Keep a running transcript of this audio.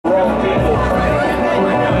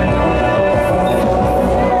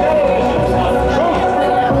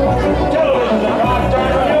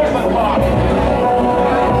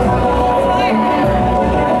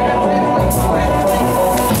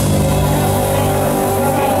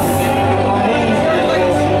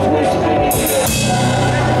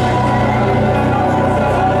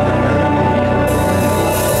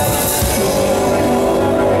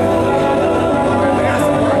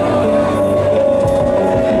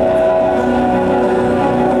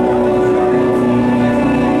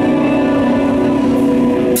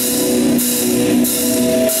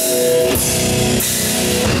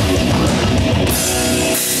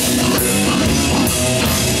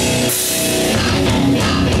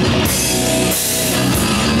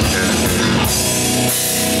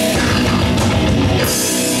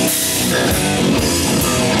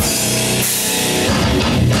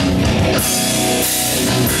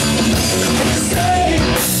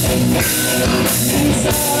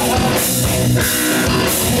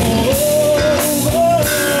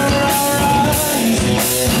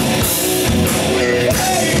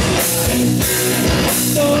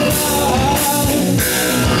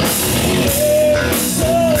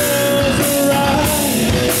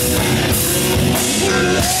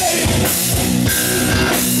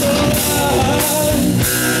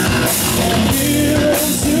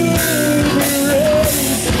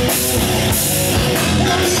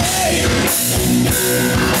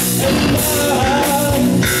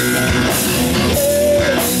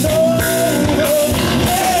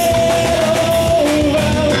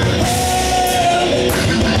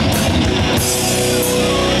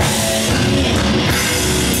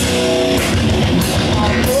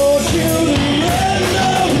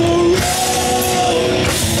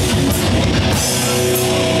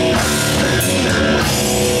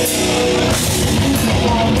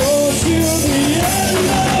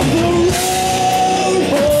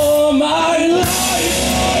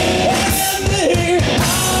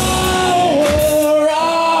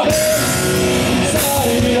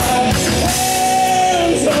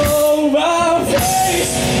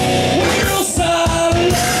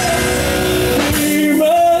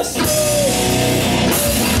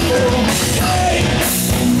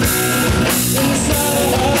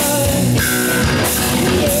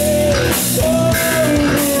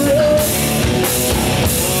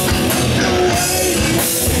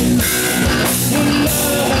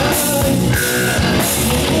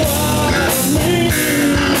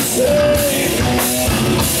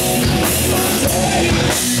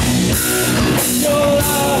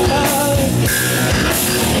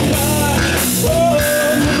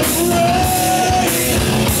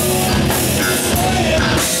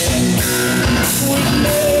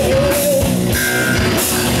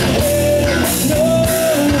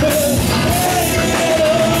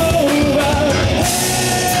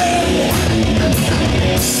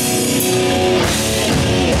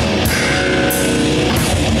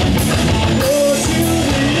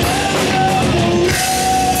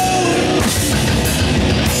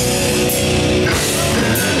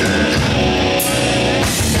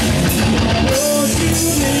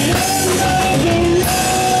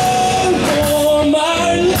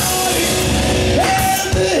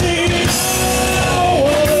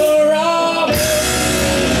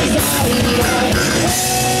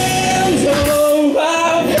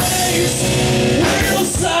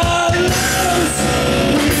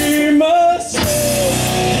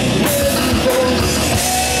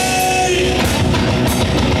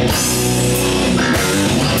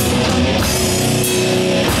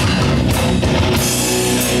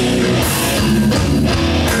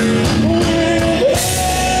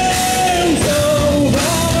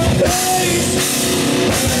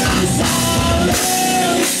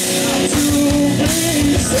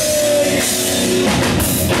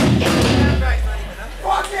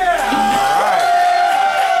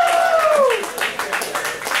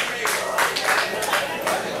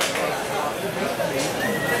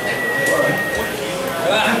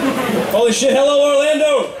Holy shit, hello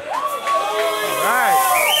Orlando! Alright.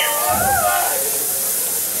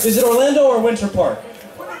 Is it Orlando or Winter Park?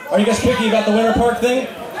 Are you guys picky about the Winter Park thing?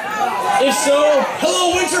 If so,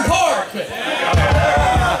 hello Winter Park!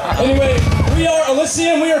 Anyway, we are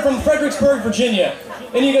Elisium, we are from Fredericksburg, Virginia.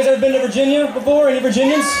 Any of you guys ever been to Virginia before? Any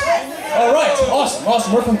Virginians? Alright, awesome,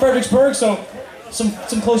 awesome. We're from Fredericksburg, so some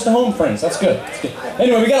close to home friends, that's good. That's good.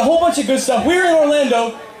 Anyway, we got a whole bunch of good stuff. We're in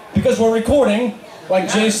Orlando because we're recording, like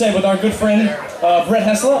Jay said, with our good friend Brett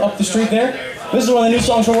Hessler up the street there. This is one of the new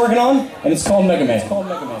songs we're working on, and it's called Mega Man. It's called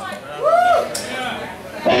Mega Man.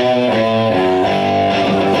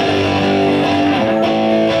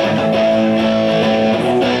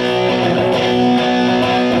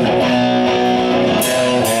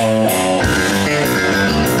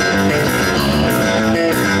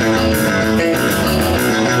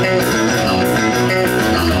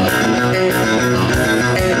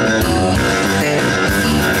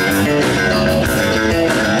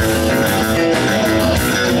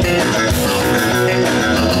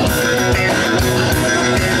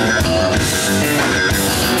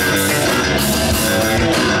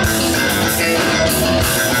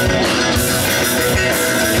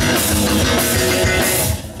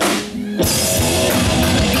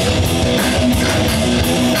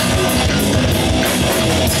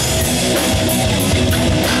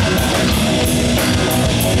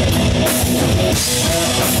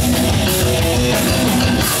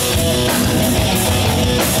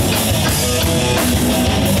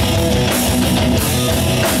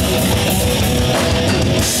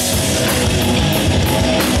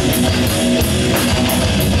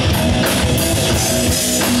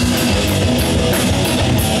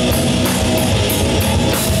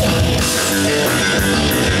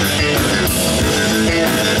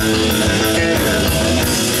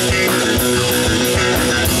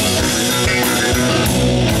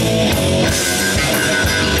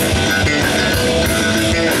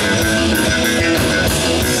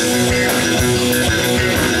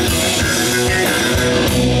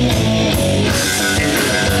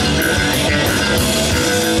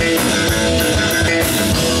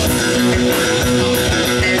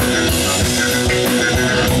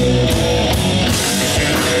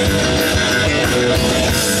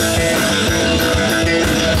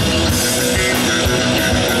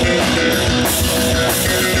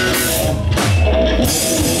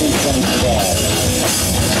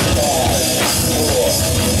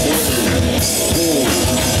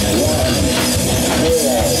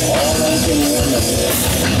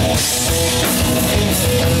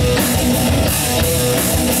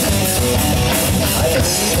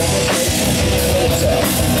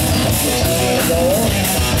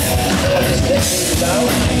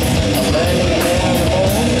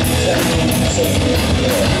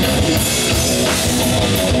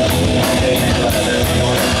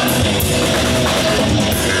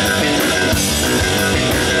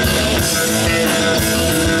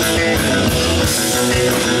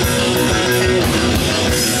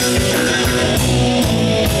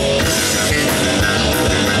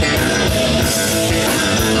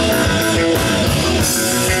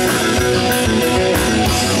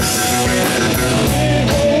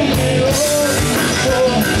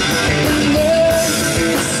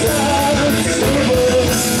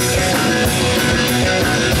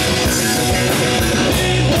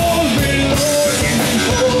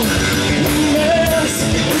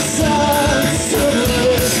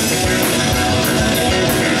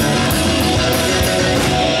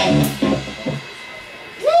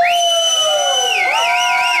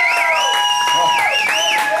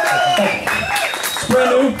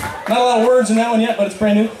 in that one yet, but it's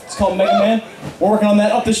brand new. It's called Mega Man. We're working on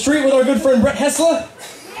that up the street with our good friend Brett Hessler.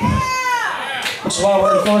 Which is why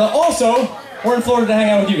we're in Florida. Also, we're in Florida to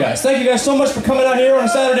hang out with you guys. Thank you guys so much for coming out here on a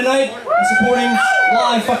Saturday night and supporting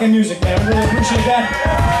live fucking music, man. We really appreciate that.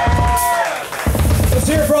 Let's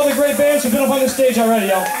hear it for all the great bands who've been up on this stage already,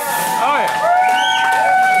 y'all. Oh, yeah.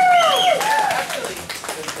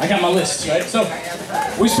 I got my list, right? So,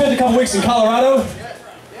 we spent a couple weeks in Colorado.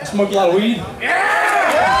 I smoked a lot of weed.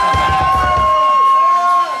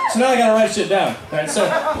 So now I gotta write shit down. Right? So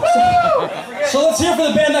let's hear for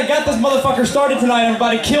the band that got this motherfucker started tonight,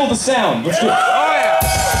 everybody. Kill the Sound. Let's do it. Oh, yeah.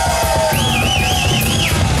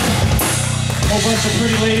 Whole bunch of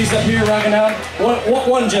pretty ladies up here rocking out.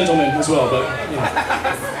 One gentleman as well, but you know.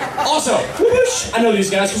 Also, I know these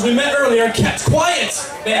guys because we met earlier. Kept Quiet,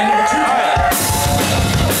 band number 2.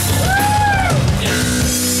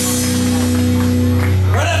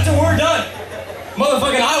 Right after we're done,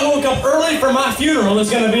 motherfucking I Woke Up Early for My Funeral is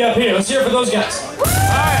gonna be up here. Let's hear it for those guys.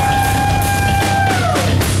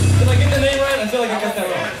 Did I get the name right? I feel like I got that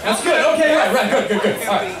wrong. That's good. Okay, right, good.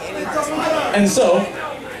 All right. And so.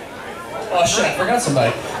 Oh shit, I forgot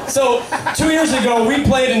somebody. So, 2 years ago, we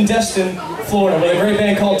played in Destin, Florida with a great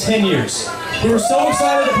band called 10 Years. We were so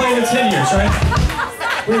excited to play with 10 Years, right?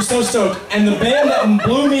 We were so stoked. And the band that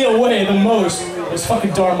blew me away the most was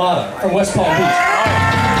fucking Dharmata from West Palm Beach.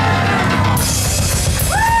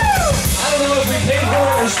 I don't know if we paid for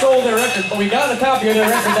it or stole their record, but we got a copy of their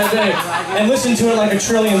record that day and listened to it like 1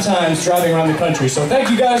 trillion times driving around the country. So thank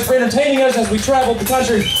you guys for entertaining us as we traveled the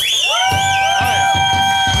country.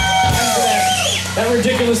 That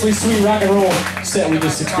ridiculously sweet rock and roll set we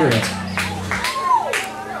just experienced.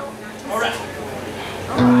 Alright.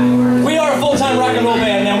 We are a full-time rock and roll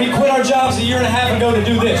band now. We quit our jobs a year and a half ago to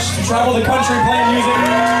do this, to travel the country playing music.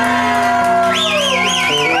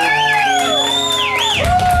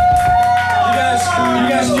 You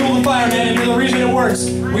guys fuel the fire, man, and you're the reason it works.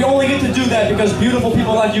 We only get to do that because beautiful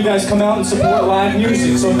people like you guys come out and support live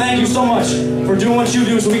music. So thank you so much for doing what you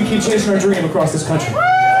do so we can keep chasing our dream across this country.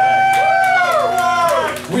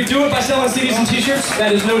 We do it by selling CDs and t-shirts.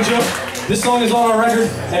 That is no joke. This song is on our record,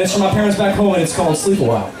 and it's from my parents back home, and it's called Sleep a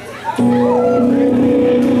While.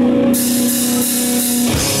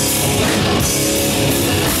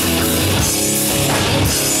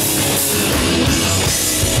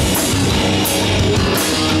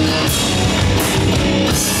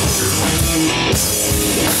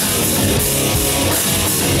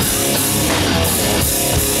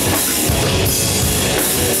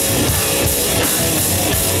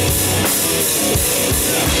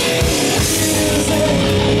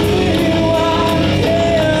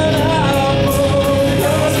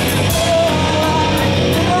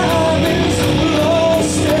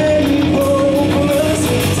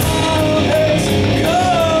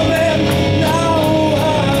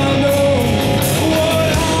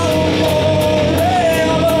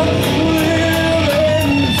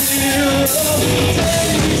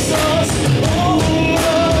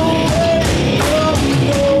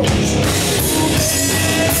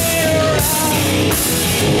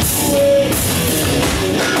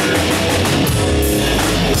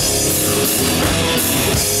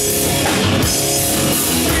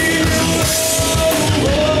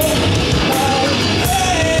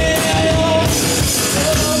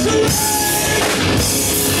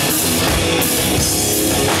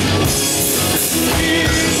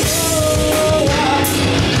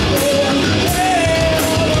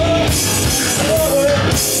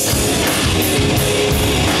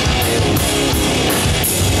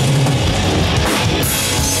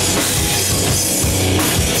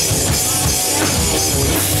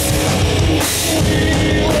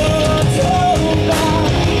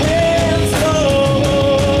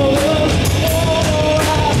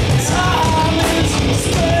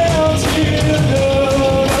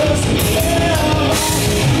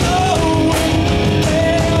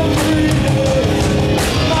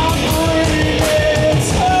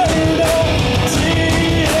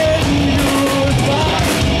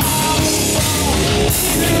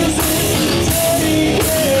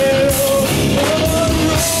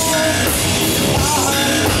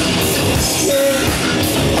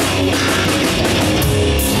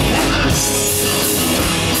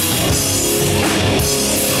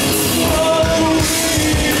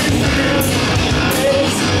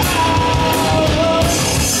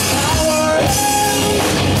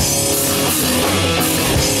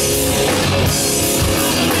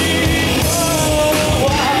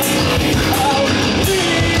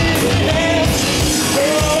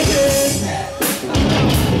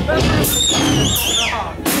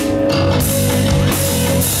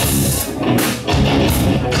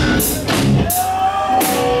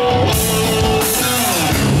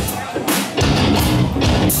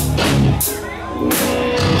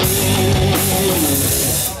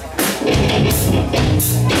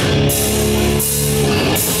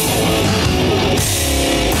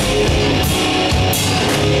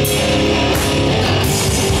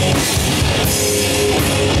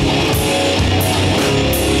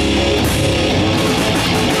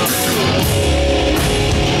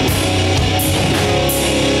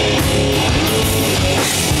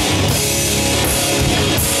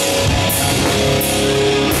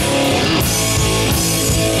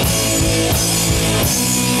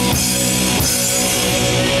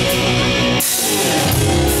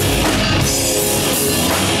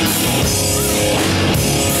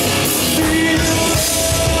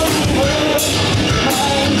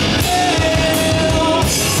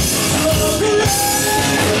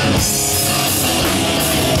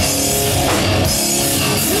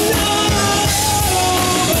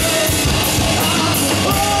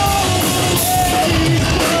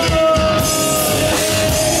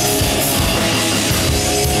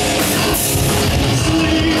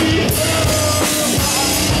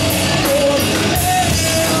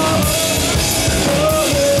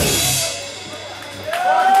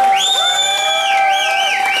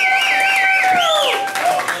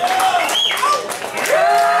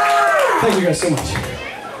 Thank you guys so much.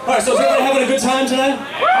 All right, so is everybody having a good time tonight?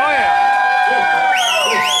 Oh, yeah.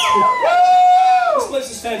 This place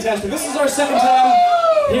is fantastic. This is our second time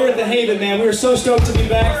here at the Haven, man. We are so stoked to be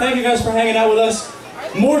back. Thank you guys for hanging out with us.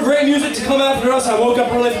 More great music to come after us. I woke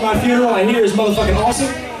up early for my funeral. I hear is motherfucking awesome.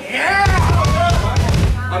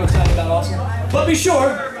 I'm excited about awesome. But be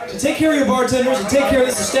sure to take care of your bartenders and take care of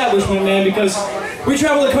this establishment, man, because we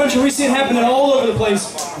travel the country, we see it happening all over the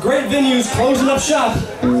place. Great venues closing up shop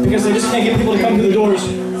because they just can't get people to come through the doors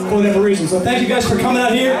for whatever reason. So thank you guys for coming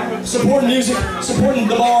out here, supporting music, supporting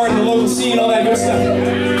the bar and the local scene, all that good stuff.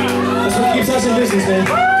 That's what keeps us in business, man.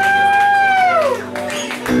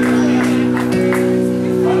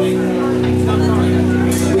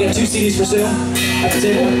 We got 2 CDs for sale at the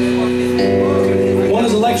table. One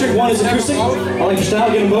is electric, one is acoustic. I like your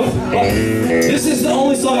style, get them both. But this is the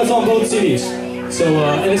only song that's on both CDs. So,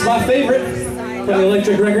 and it's my favorite from the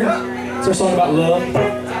electric record. It's our song about love.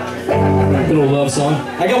 Good old love song.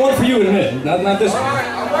 I got one for you in a minute, not this one.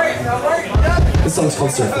 This song's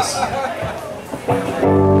called Surface.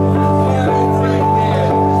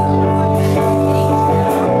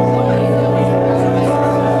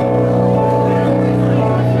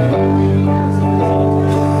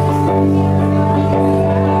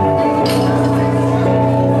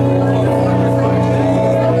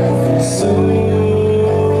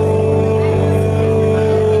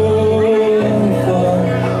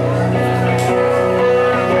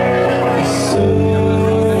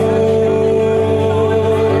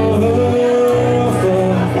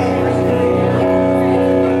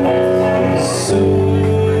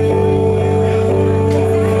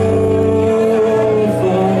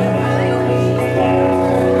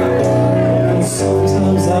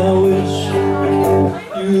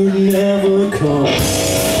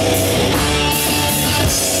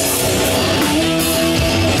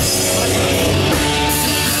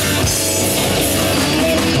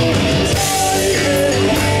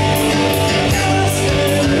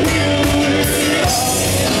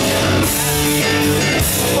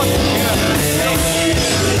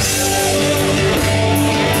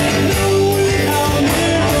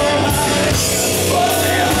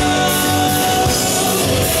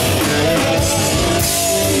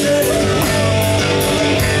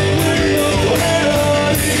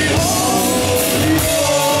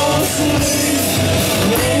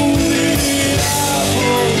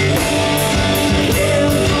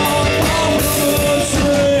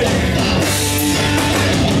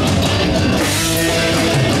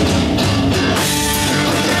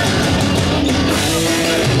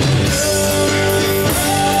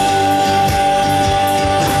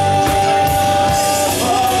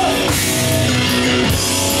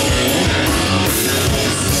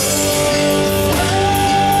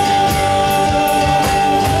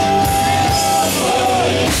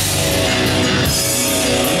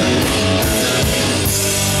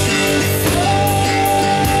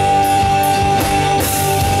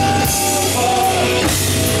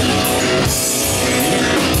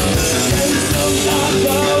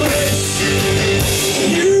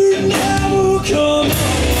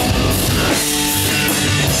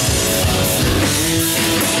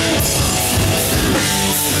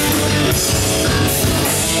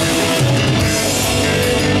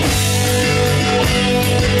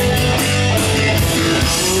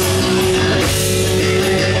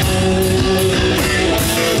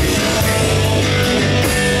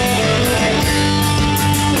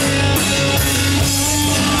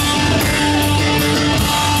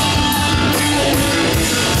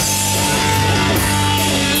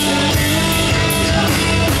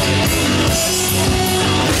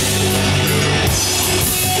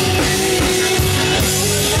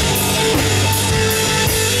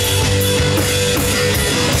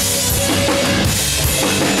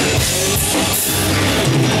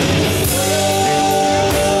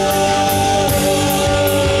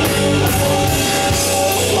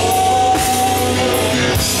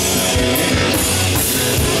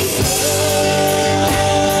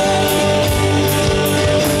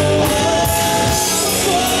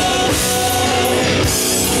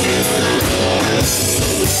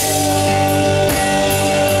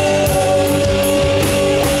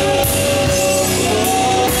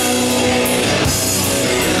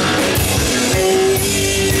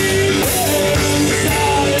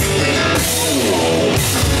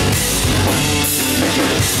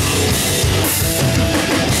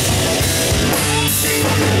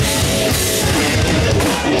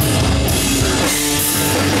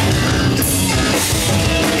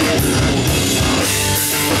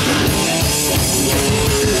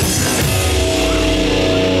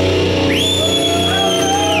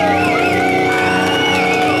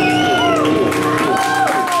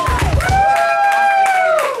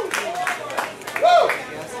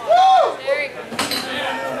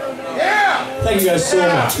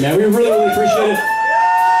 much, man. We really, really appreciate it.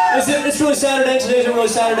 It's really Saturday. Today's a really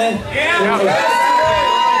Saturday. Yeah.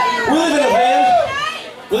 We live in a van.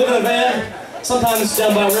 We live in a van. Sometimes it's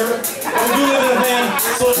down by a river. And we do live in a van,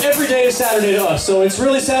 so every day is Saturday to us. So it's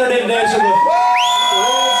really Saturday today, so the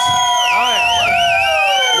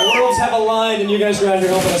worlds have aligned, and you guys are out here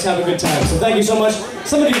helping us have a good time. So thank you so much.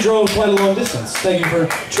 Some of you drove quite a long distance. Thank you for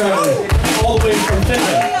traveling all the way from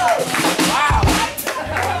Finland. Wow!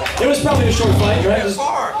 It was probably a short flight, right? Just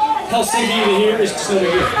Helsinki to here is just no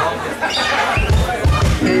big deal.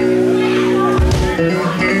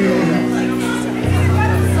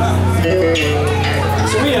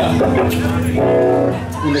 So let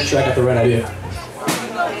me make sure I got the right idea.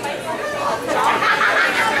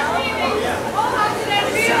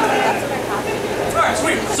 Alright,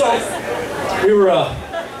 sweet. So, we were on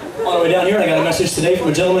our way down here, and I got a message today from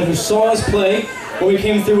a gentleman who saw us play when we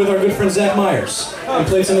came through with our good friend Zach Myers. We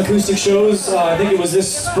played some acoustic shows, I think it was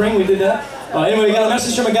this spring we did that. Anyway, we got a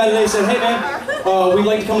message from a guy today saying, hey man, we'd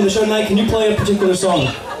like to come to the show tonight, can you play a particular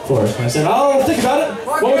song for us? And I said, I'll think about it.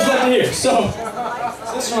 What would you like to hear? So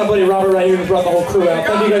this is my buddy Robert right here who brought the whole crew out.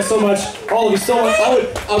 Thank you guys so much. All of you so much. I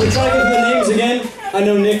would try to give them the names again. I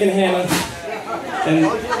know Nick and Hannah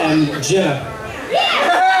and Jenna.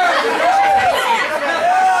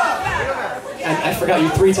 And I forgot you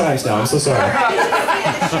 3 times now. I'm so sorry.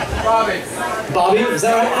 Bobby. Bobby? Is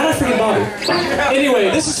that right? How did I forget Bobby? Anyway,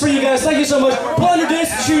 this is for you guys. Thank you so much. Put on your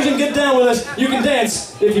dancing shoes and get down with us. You can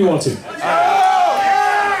dance if you want to.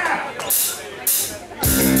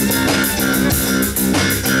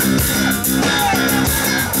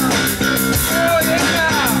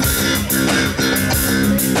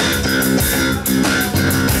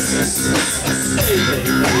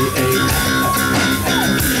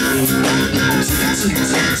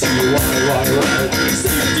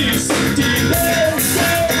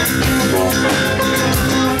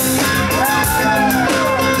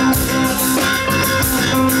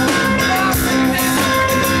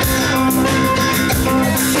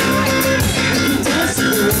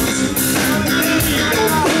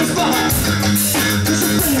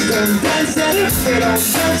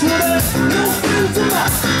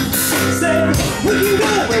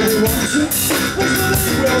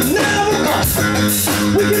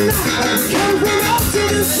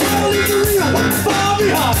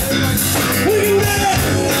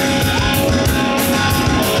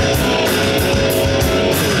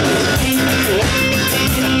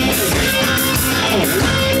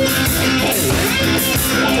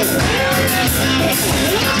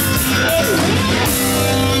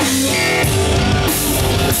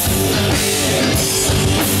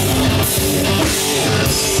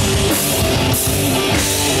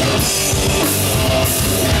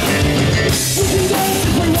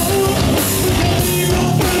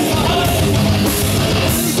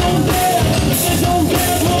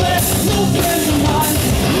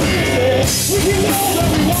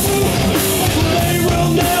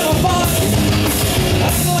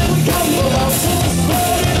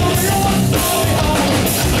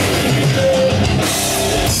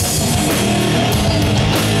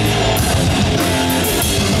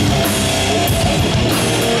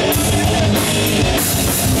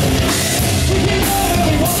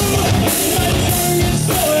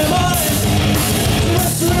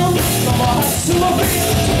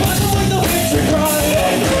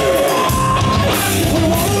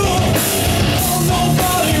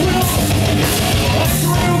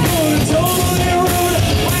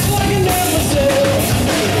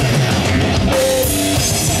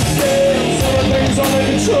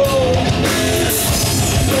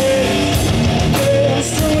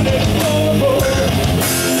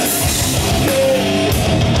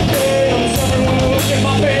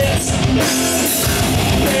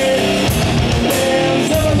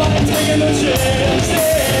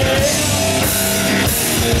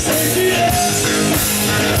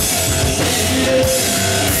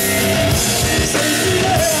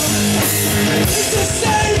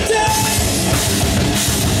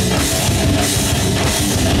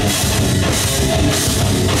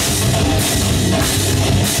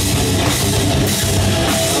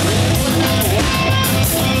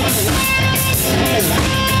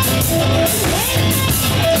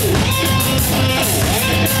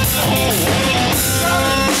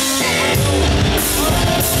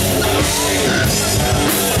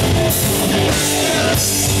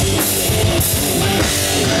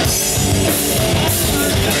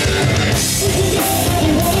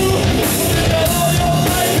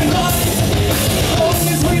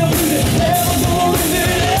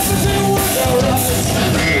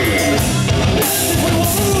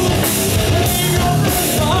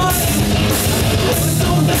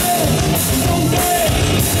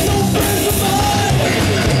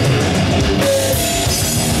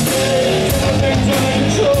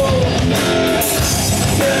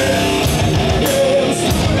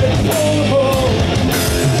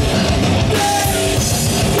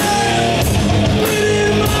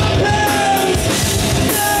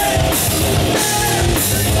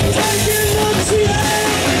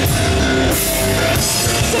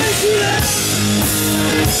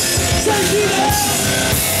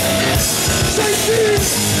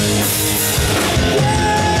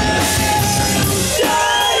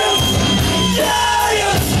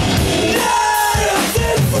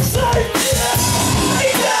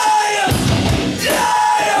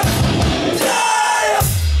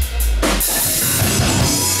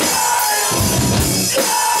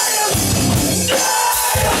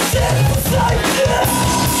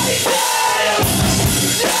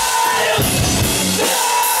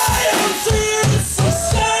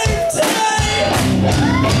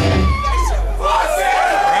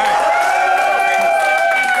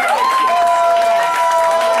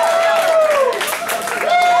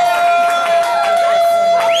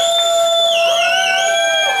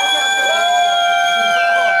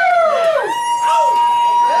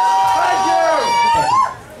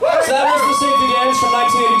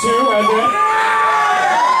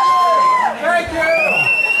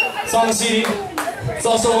 It's on the CD. It's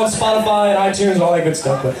also on Spotify and iTunes and all that good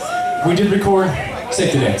stuff. But we did record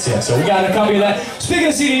Safety Dance, yeah. So we got a copy of that. Speaking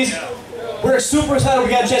of CDs, we're super excited we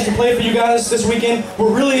got a chance to play for you guys this weekend.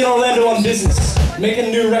 We're really in Orlando on business, making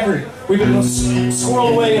a new record. We've been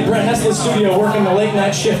squirreled away in Brett Heslin's studio working the late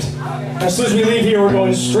night shift. As soon as we leave here, we're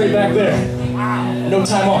going straight back there. No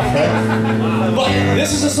time off, right? But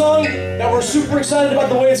this is a song that we're super excited about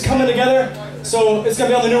the way it's coming together. So it's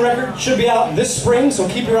going to be on the new record. Should be out this spring, so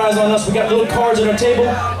keep your eyes on us. We got little cards at our table.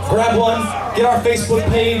 Grab one, get our Facebook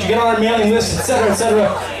page, get on our mailing list, etc., etc.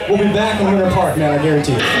 We'll be back in Winter Park, man, I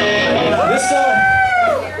guarantee you.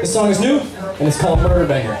 This song is new, and it's called Murder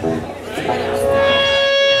Banger.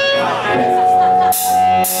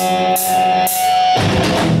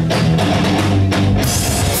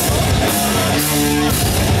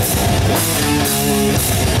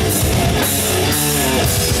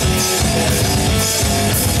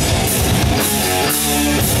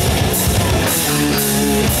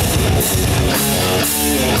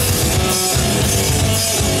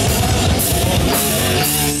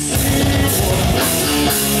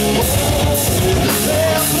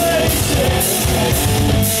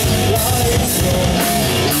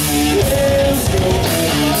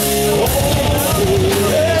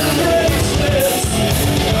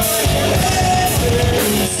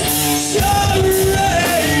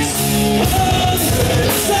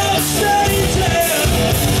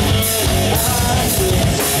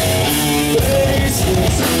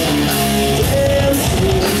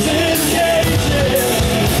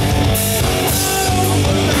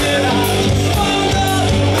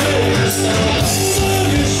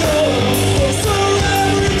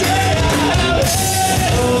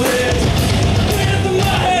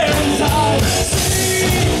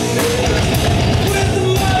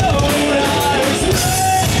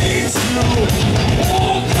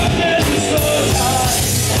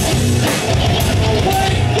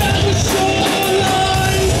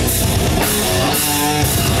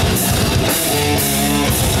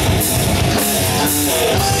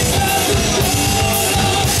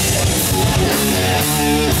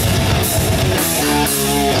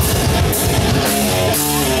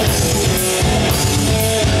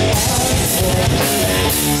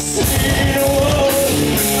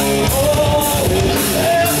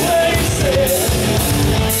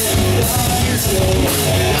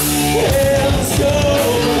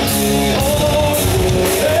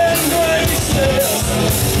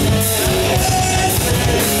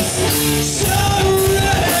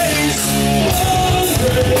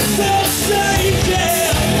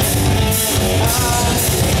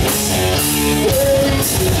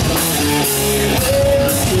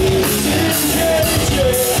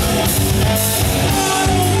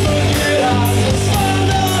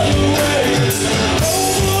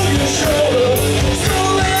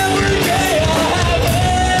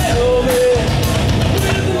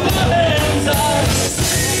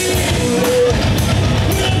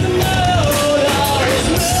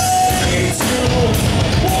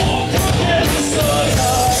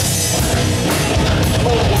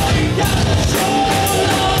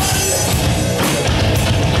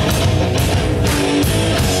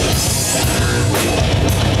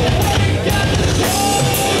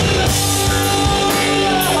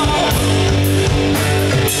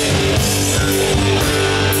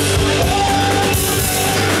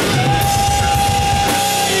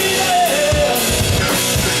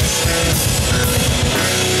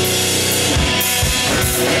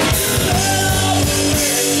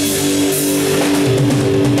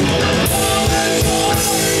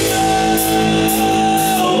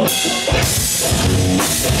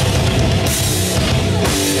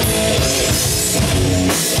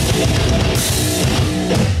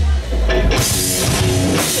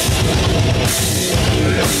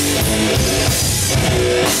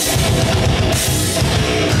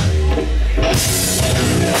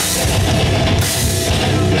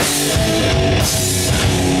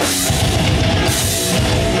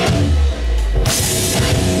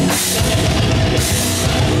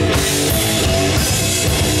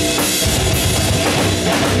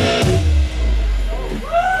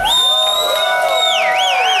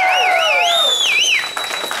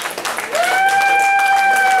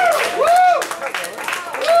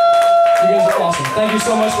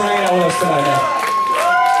 right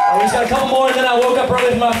now. We just got a couple more, and then I woke up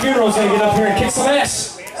early for my funeral, so I get up here and kick some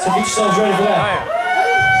ass. So get yourselves ready for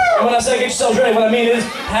that. And when I say get yourselves ready, what I mean is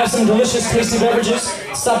have some delicious, tasty beverages,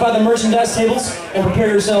 stop by the merchandise tables, and prepare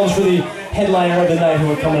yourselves for the headliner of the night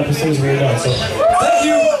who are coming up as soon as we're done. So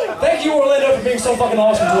thank you Orlando for being so fucking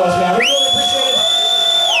awesome to us, man. We really appreciate it.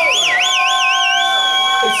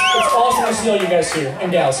 It's awesome to see all you guys here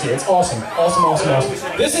and gals here. It's awesome, awesome, awesome,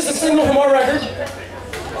 awesome. This is a single from our record.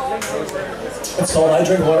 It's called I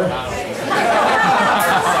Drink Water.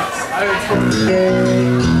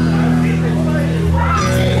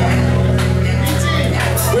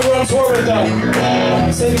 We were on tour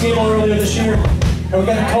with Saving Evil earlier this year, and we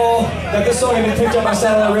got the call that this song had been picked up by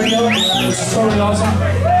satellite radio, which is totally awesome.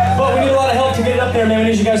 But we need a lot of help to get it up there, man.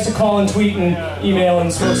 We need you guys to call and tweet and email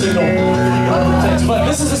and smoke signal. But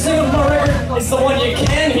this is a single from our record. It's the one you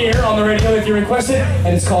can hear on the radio if you request it,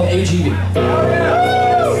 and it's called AGV.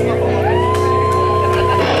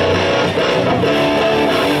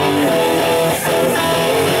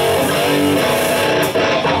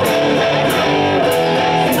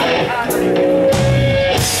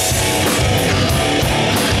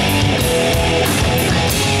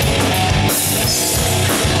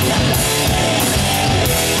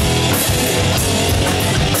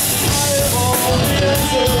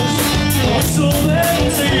 So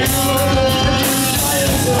then to you, I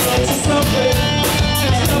answer to something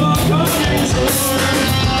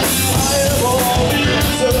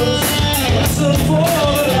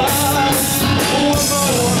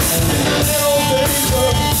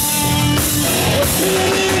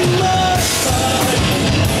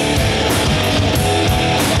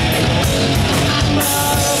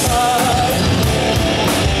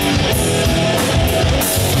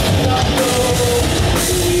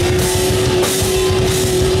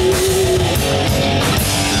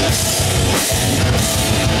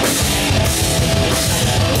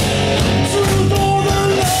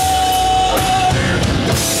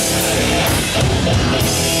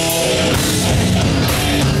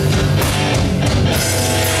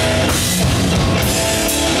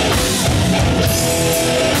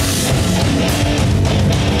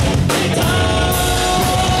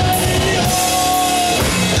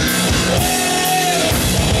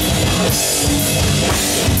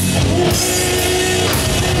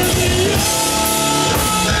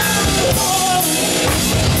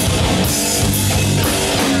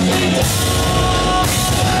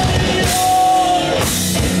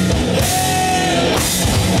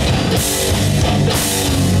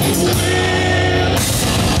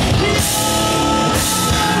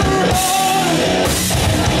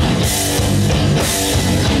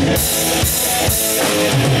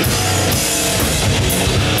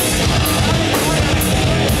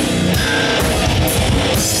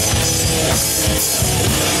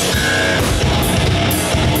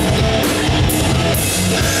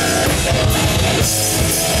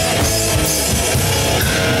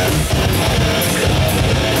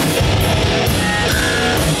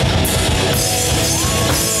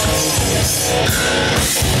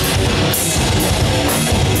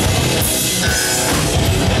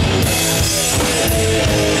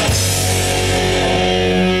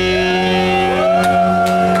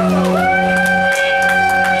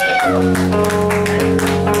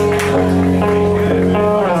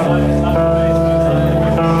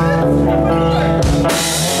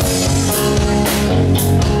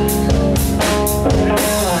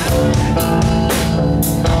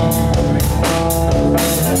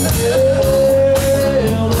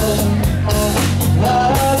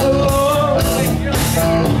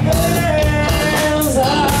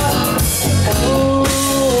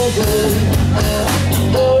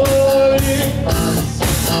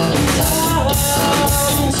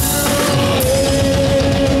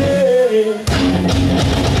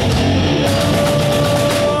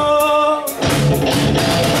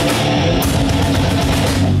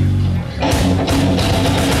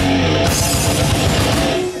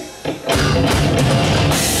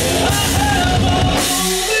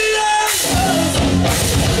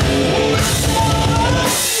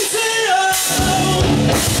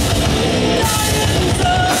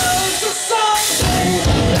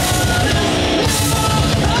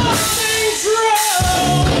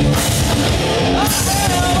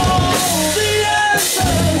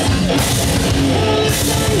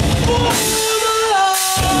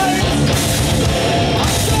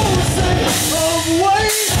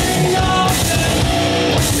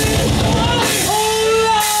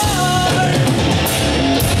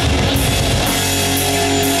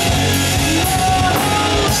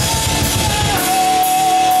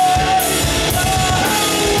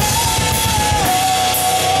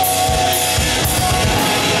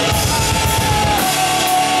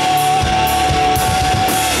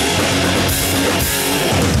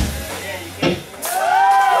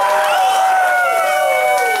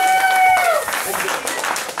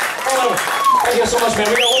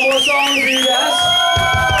song for you guys.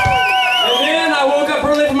 And then I woke up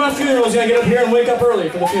early for my funeral. I was gonna get up here and wake up early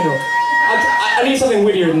for the funeral. I need something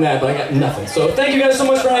wittier than that, but I got nothing. So thank you guys so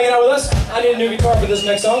much for hanging out with us. I need a new guitar for this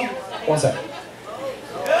next song. One second.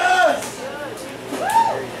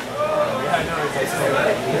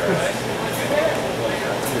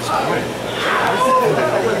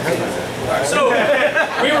 So,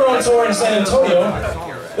 we were on tour in San Antonio.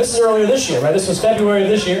 This is earlier this year, right? This was February of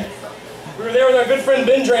this year. We were there with our good friend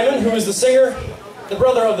Ben Draymond, who is the singer, the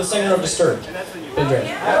brother of the singer of Disturbed. Ben Draymond.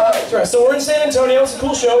 That's right. So we're in San Antonio. It's a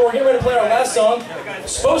cool show. We're getting ready to play our last song.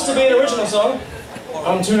 It's supposed to be an original song.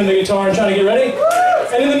 I'm tuning the guitar and trying to get ready.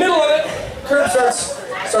 And in the middle of it, Kurt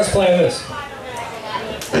starts playing this.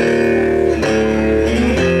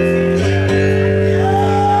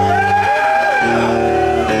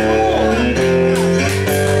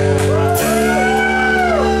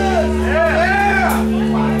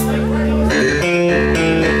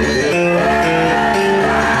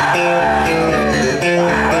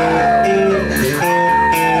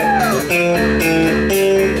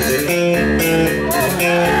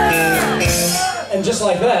 Just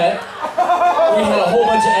like that, we had a whole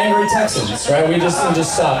bunch of angry Texans, right? We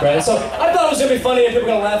just stopped, right? So I thought it was gonna be funny and people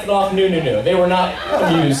were gonna laugh it off. No. They were not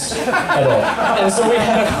amused at all. And so we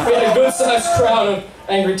had a good-sized crowd of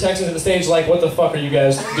angry Texans at the stage, like, what the fuck are you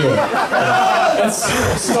guys doing? And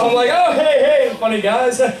so I'm like, oh, hey, funny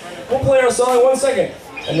guys. We'll play our song in 1 second.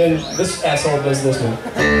 And then this asshole does this move.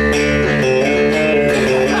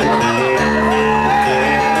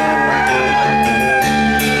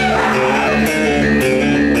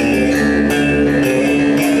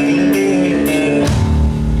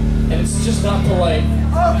 Not polite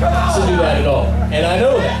to do that at all, and I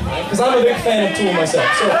know that because I'm a big fan of Tool myself.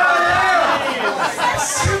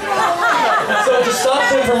 So to stop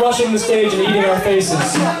them from rushing the stage and eating our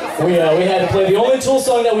faces, we had to play the only Tool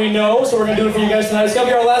song that we know. So we're gonna do it for you guys tonight. It's gonna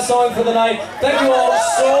be our last song for the night. Thank you all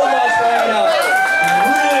so much for hanging out.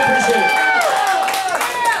 Really appreciate it.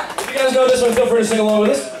 If you guys know this one, feel free to sing along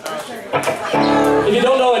with us. If you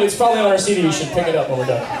don't know it, it's probably on our CD. You should pick it up when we're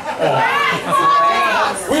done.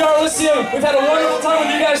 We are Elisium. We've had a wonderful time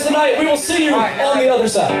with you guys tonight. We will see you on the other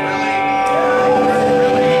side.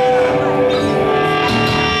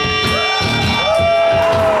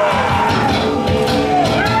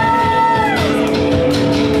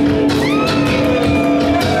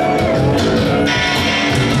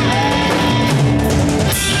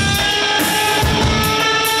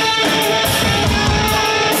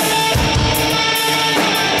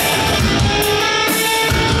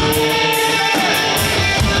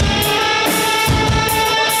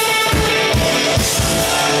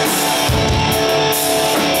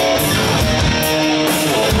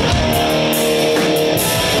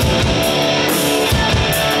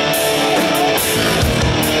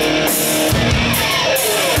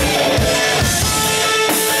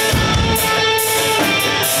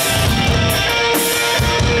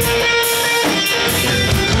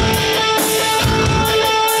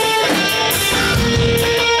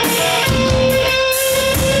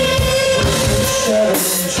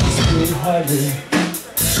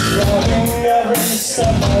 Driving every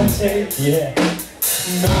step I take, yeah.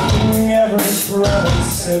 Making every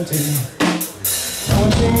promise empty.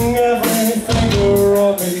 Pointing every finger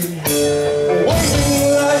on me. Waiting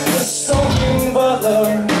like a sulking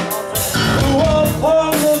butler who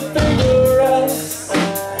upon the finger else.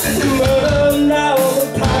 Murder now the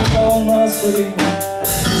path on my sleeve.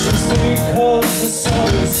 Just because the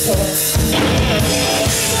sun is tough.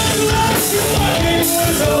 Like you fucking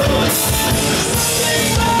was over. Something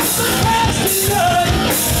about the past is done.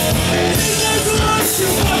 Jesus, like you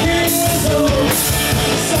fucking was over.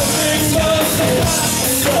 Something about the past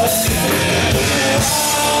is done.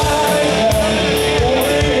 I am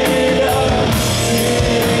waiting on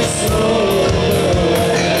peace over.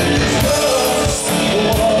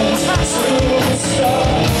 Just want to stop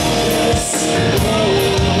this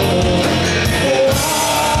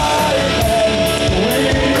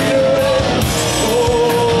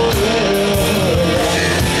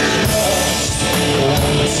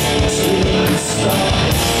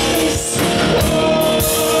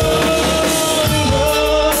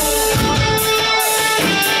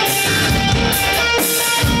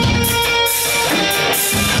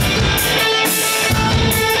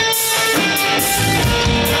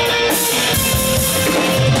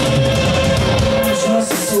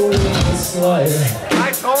world.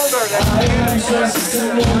 I told her that I am just a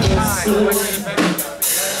little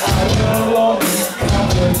I will always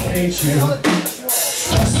complicate you.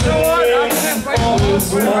 Trust me, all is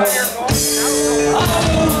well. I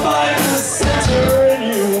will find the center in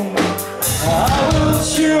you. I will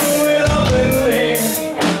choose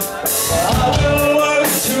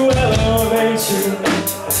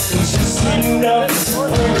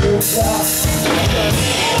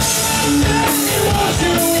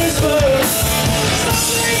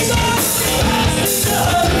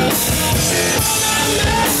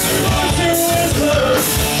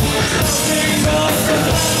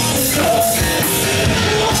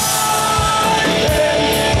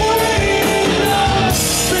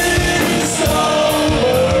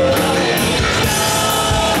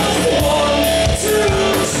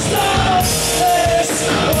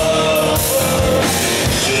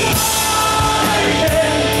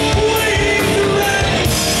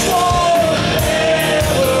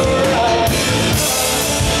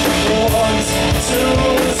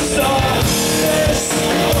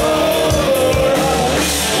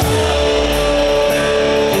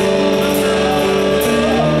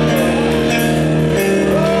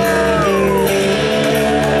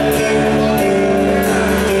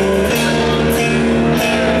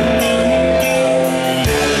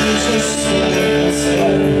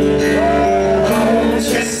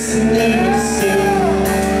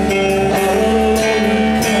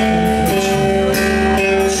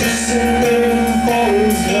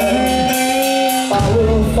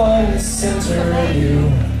center in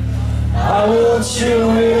you. I will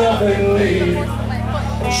chew it up and leave.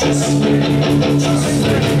 Trust me, trust me,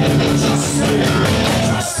 trust me,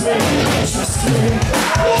 trust me, trust me.